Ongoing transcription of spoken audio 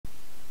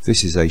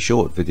This is a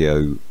short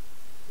video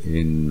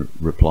in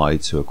reply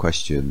to a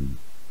question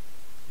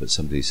that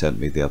somebody sent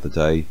me the other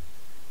day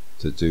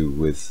to do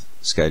with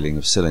scaling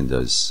of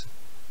cylinders.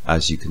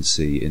 As you can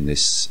see in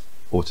this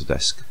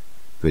Autodesk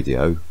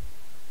video,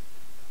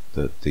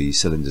 that the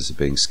cylinders are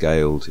being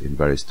scaled in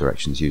various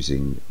directions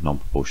using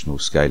non-proportional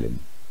scaling.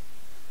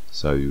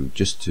 So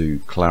just to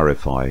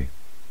clarify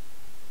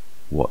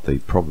what the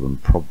problem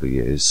probably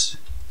is,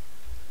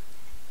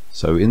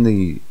 so in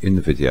the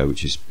video,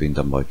 which has been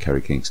done by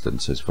Kerry Kingston,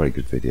 so it's a very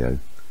good video,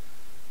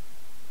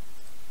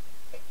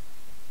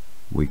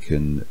 we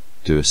can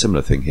do a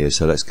similar thing here.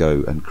 So let's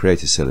go and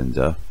create a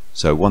cylinder.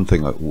 So one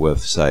thing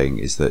worth saying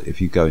is that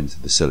if you go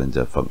into the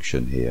cylinder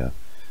function here,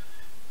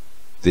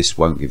 this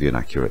won't give you an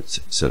accurate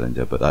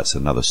cylinder, but that's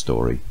another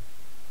story.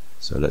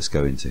 So let's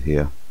go into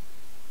here,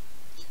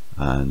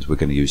 and we're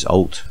going to use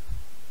Alt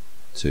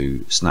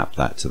to snap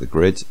that to the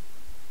grid,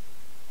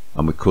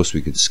 and of course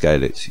we could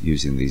scale it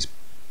using these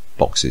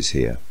boxes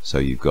here. So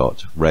you've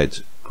got red,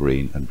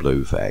 green and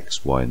blue for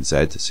X, Y and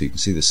Z, so you can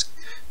see this,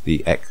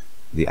 the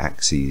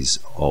axes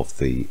of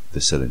the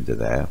cylinder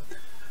there.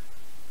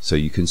 So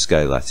you can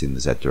scale that in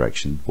the Z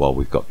direction while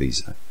we've got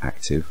these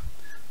active,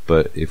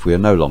 but if we are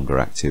no longer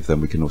active,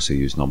 then we can also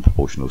use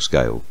non-proportional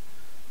scale.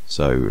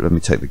 So let me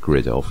take the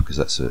grid off, because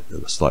that's a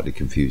slightly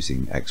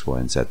confusing X, Y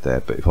and Z there.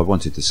 But if I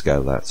wanted to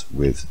scale that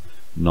with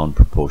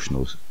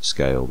non-proportional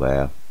scale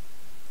there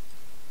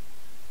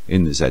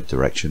in the Z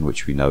direction,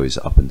 which we know is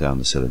up and down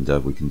the cylinder,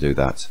 we can do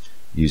that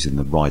using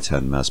the right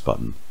hand mouse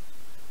button.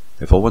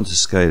 If I want to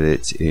scale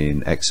it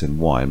in X and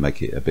Y and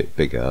make it a bit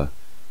bigger,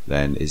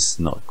 then it's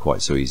not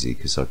quite so easy,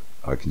 because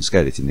I can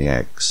scale it in the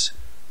X,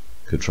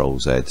 Control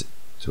Z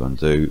to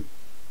undo,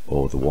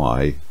 or the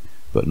Y,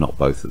 but not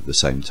both at the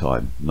same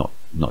time, not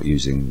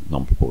using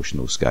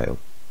non-proportional scale.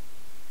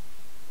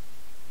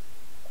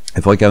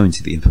 If I go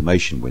into the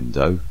information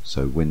window,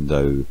 so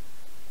window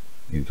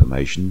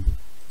information,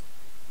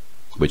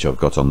 which I've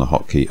got on the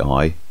hotkey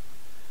I,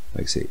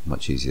 makes it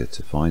much easier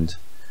to find.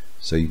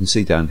 So you can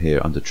see down here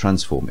under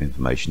transform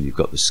information, you've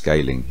got the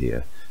scaling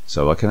here.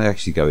 So I can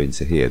actually go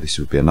into here, this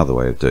would be another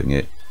way of doing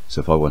it.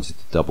 So if I wanted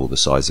to double the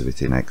size of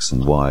it in X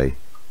and Y,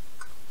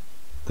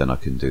 then I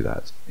can do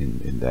that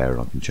in there,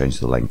 and I can change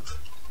the length.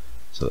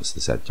 So that's the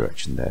Z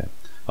direction there.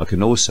 I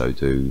can also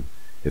do,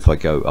 if I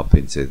go up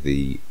into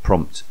the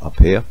prompt up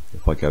here,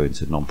 if I go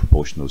into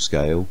non-proportional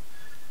scale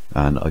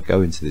and I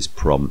go into this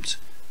prompt,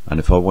 and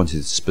if I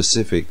wanted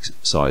specific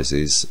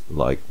sizes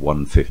like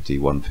 150,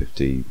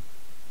 150,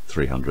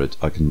 300,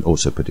 I can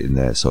also put it in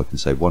there. So I can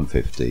say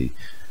 150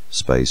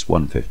 space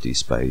 150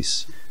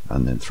 space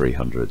and then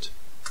 300,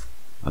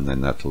 and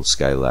then that'll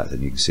scale that,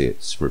 and you can see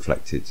it's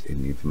reflected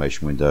in the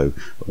information window.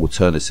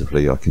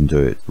 Alternatively, I can do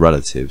it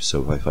relative,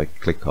 so if I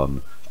click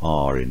on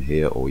R in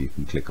here, or you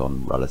can click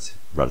on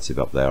relative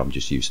up there, I'm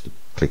just used to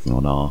clicking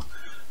on R,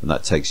 and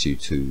that takes you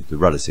to the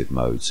relative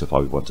mode. So if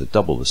I want to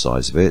double the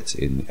size of it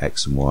in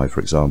X and Y,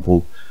 for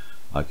example,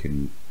 I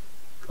can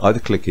either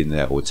click in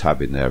there or tab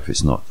in there if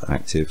it's not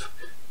active,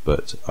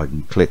 but I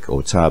can click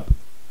or tab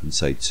and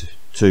say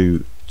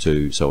 2,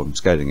 so I'm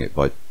scaling it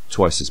by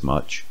twice as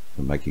much,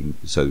 and making,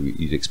 so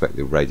you'd expect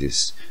the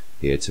radius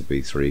here to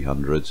be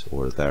 300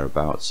 or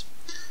thereabouts,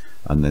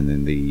 and then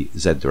in the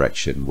Z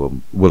direction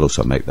we'll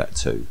also make that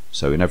 2.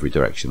 So in every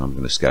direction I'm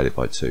going to scale it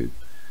by 2,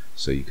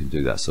 so you can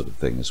do that sort of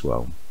thing as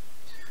well.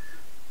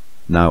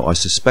 Now I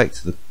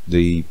suspect that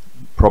the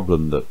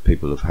problem that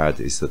people have had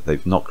is that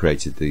they've not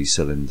created the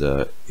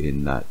cylinder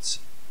in that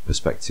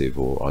perspective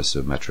or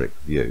isometric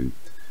view,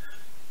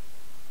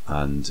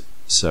 and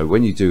so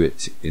when you do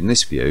it in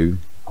this view,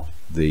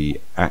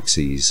 the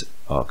axes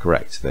are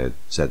correct, they're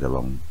Z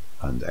along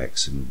and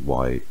X and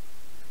Y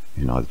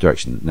in either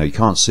direction. Now you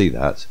can't see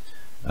that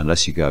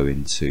unless you go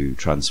into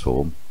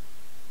transform,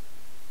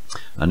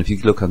 and if you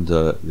look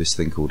under this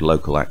thing called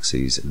local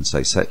axes and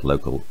say set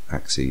local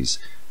axes,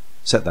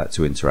 set that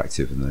to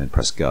interactive and then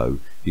press go,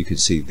 you can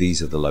see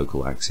these are the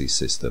local axes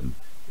system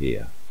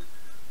here.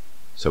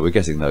 So we're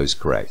getting those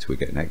correct, we're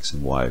getting X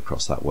and Y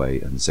across that way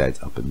and Z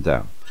up and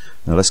down.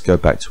 Now let's go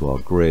back to our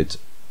grid,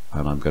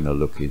 and I'm going to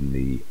look in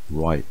the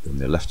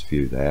left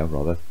view there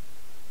rather,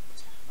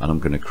 and I'm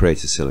going to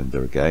create a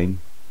cylinder again.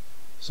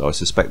 So I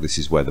suspect this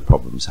is where the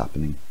problem's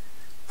happening.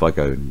 If I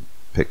go and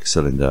pick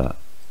cylinder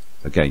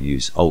again,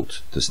 use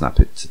Alt to snap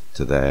it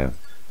to there,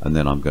 and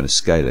then I'm going to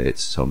scale it.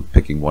 So I'm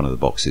picking one of the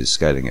boxes,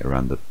 scaling it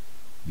around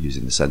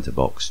using the center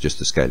box just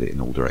to scale it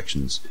in all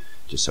directions,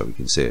 just so we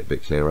can see it a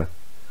bit clearer.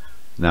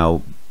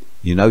 Now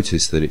you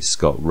notice that it's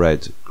got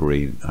red,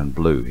 green and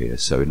blue here,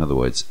 so in other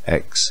words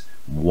X,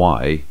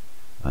 Y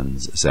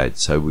and Z,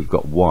 so we've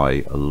got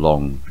Y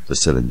along the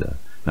cylinder.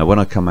 Now when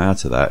I come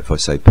out of that, if I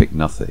say pick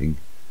nothing,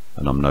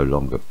 and I'm no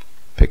longer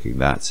picking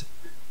that,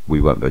 we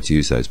won't be able to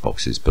use those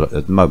boxes, but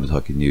at the moment I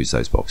can use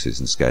those boxes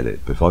and scale it.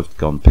 But if I've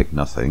gone pick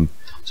nothing,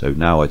 so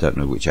now I don't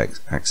know which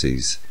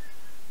axes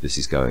this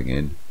is going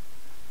in.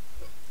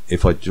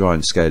 If I try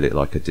and scale it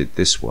like I did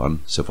this one,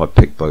 so if I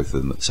pick both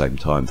of them at the same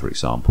time, for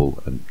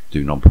example, and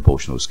do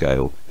non-proportional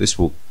scale, this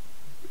will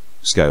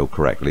scale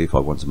correctly if I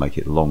want to make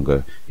it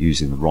longer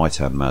using the right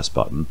hand mouse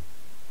button,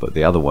 but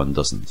the other one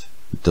doesn't.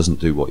 It doesn't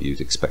do what you'd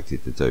expect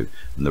it to do,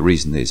 and the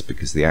reason is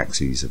because the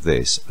axes of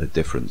this are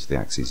different to the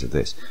axes of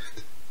this.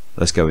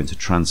 Let's go into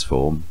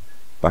transform,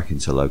 back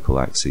into local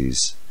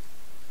axes,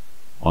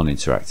 on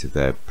interactive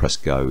there, press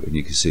go, and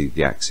you can see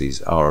the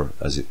axes are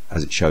as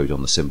it showed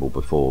on the symbol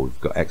before.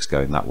 We've got X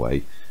going that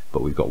way,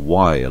 but we've got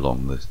Y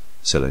along the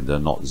cylinder,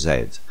 not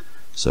Z.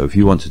 So if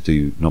you want to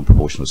do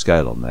non-proportional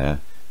scale on there,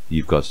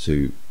 you've got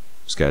to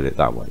scale it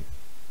that way,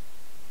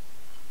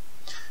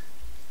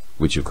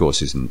 which of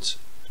course isn't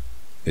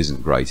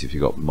great if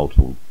you've got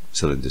multiple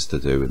cylinders to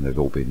do and they've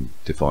all been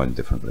defined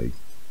differently.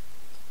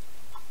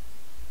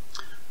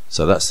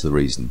 So that's the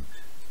reason.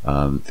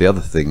 The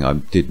other thing I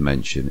did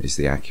mention is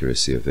the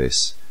accuracy of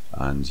this,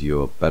 and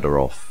you're better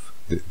off,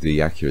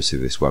 the accuracy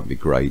of this won't be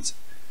great.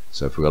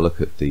 So if we look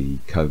at the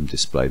comb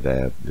display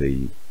there,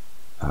 the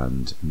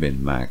and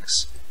min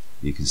max,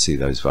 you can see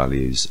those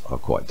values are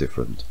quite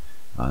different,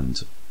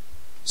 and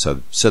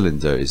so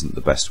cylinder isn't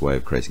the best way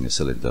of creating a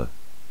cylinder,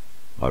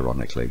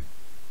 ironically,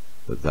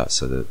 but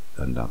that's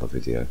another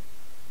video.